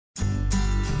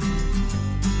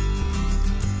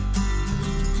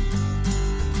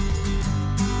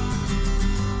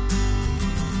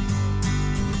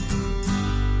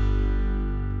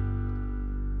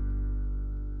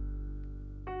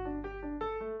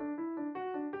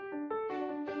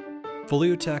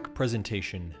Foliotek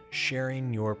Presentation,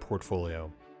 sharing your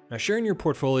portfolio. Now, sharing your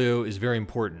portfolio is very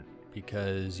important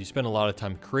because you spend a lot of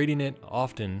time creating it.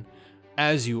 Often,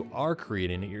 as you are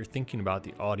creating it, you're thinking about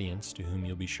the audience to whom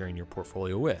you'll be sharing your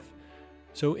portfolio with.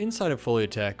 So inside of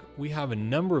Foliotek, we have a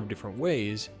number of different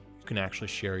ways you can actually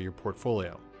share your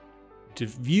portfolio. To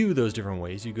view those different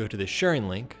ways, you go to the sharing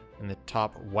link in the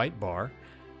top white bar,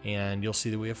 and you'll see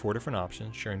that we have 4 different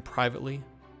options: sharing privately,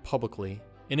 publicly,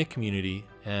 in a community,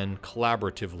 and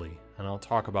collaboratively. And I'll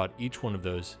talk about each one of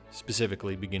those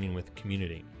specifically, beginning with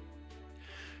community.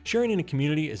 Sharing in a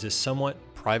community is a somewhat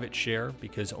private share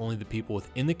because only the people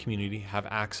within the community have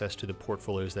access to the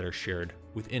portfolios that are shared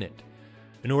within it.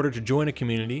 In order to join a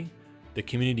community, the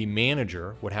community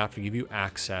manager would have to give you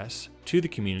access to the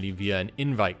community via an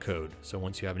invite code. So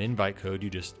once you have an invite code, you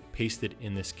just paste it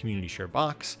in this community share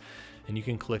box, and you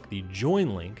can click the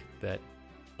join link that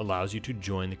allows you to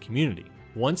join the community.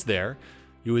 Once there,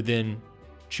 you would then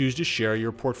choose to share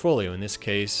your portfolio. In this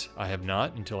case, I have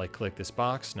not until I click this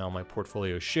box. Now my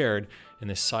portfolio is shared in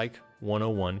the Psych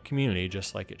 101 community,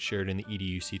 just like it's shared in the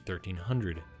EDUC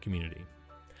 1300 community.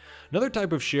 Another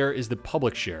type of share is the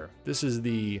public share. This is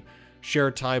the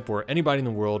share type where anybody in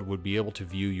the world would be able to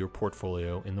view your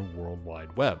portfolio in the World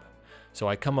Wide Web. So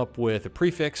I come up with a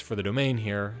prefix for the domain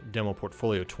here, demo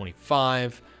portfolio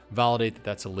 25, validate that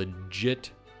that's a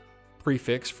legit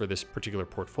prefix for this particular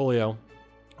portfolio,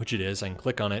 which it is. I can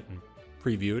click on it and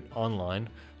preview it online,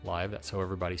 live. That's how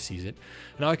everybody sees it.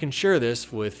 Now I can share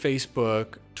this with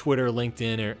Facebook, Twitter,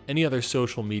 LinkedIn, or any other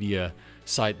social media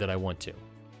site that I want to.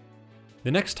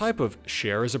 The next type of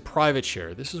share is a private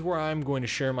share. This is where I'm going to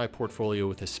share my portfolio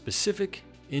with a specific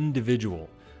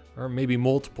individual, or maybe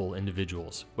multiple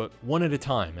individuals, but one at a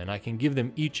time, and I can give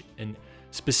them each a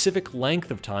specific length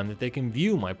of time that they can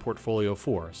view my portfolio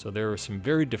for. So there are some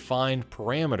very defined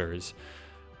parameters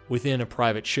within a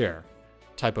private share.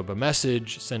 Type up a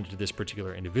message, send it to this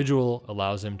particular individual,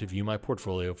 allows them to view my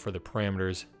portfolio for the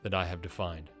parameters that I have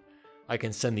defined. I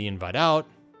can send the invite out.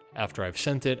 After I've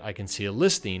sent it, I can see a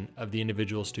listing of the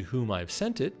individuals to whom I've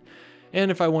sent it. And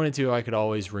if I wanted to, I could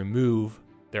always remove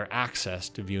their access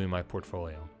to viewing my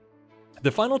portfolio.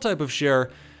 The final type of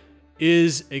share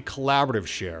is a collaborative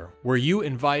share, where you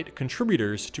invite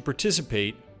contributors to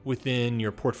participate within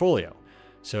your portfolio.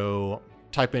 So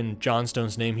type in John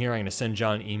Stone's name here. I'm going to send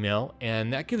John an email,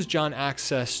 and that gives John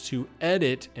access to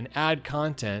edit and add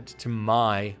content to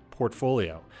my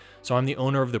portfolio. So I'm the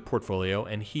owner of the portfolio,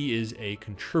 and he is a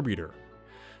contributor.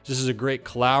 This is a great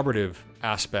collaborative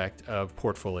aspect of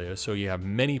portfolio. So you have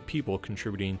many people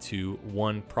contributing to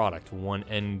one product, one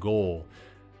end goal,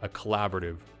 a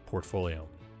collaborative portfolio.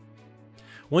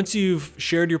 Once you've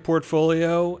shared your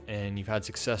portfolio and you've had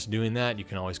success doing that, you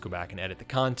can always go back and edit the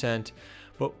content.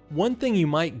 But one thing you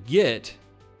might get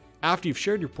after you've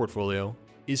shared your portfolio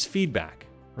is feedback.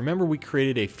 Remember, we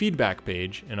created a feedback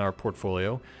page in our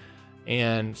portfolio,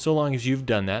 and so long as you've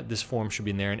done that, this form should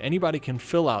be in there, and anybody can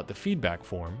fill out the feedback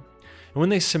form. And when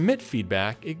they submit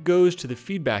feedback, it goes to the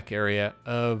feedback area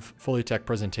of Foliotek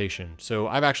Presentation. So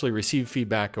I've actually received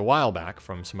feedback a while back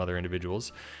from some other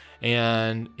individuals.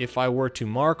 And if I were to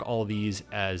mark all these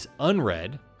as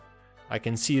unread, I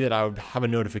can see that I would have a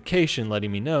notification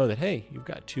letting me know that, hey, you've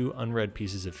got 2 unread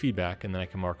pieces of feedback, and then I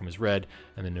can mark them as read,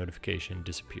 and the notification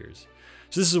disappears.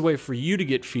 So this is a way for you to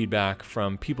get feedback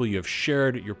from people you have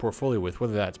shared your portfolio with,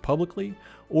 whether that's publicly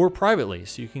or privately.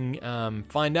 So you can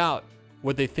find out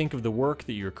what they think of the work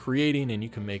that you're creating, and you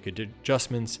can make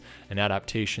adjustments and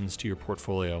adaptations to your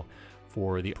portfolio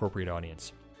for the appropriate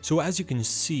audience. So as you can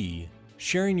see,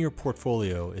 sharing your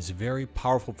portfolio is a very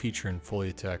powerful feature in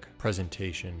Foliotek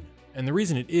Presentation. And the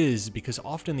reason it is because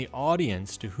often the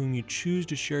audience to whom you choose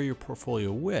to share your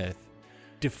portfolio with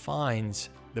defines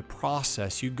the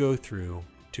process you go through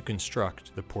to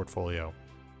construct the portfolio.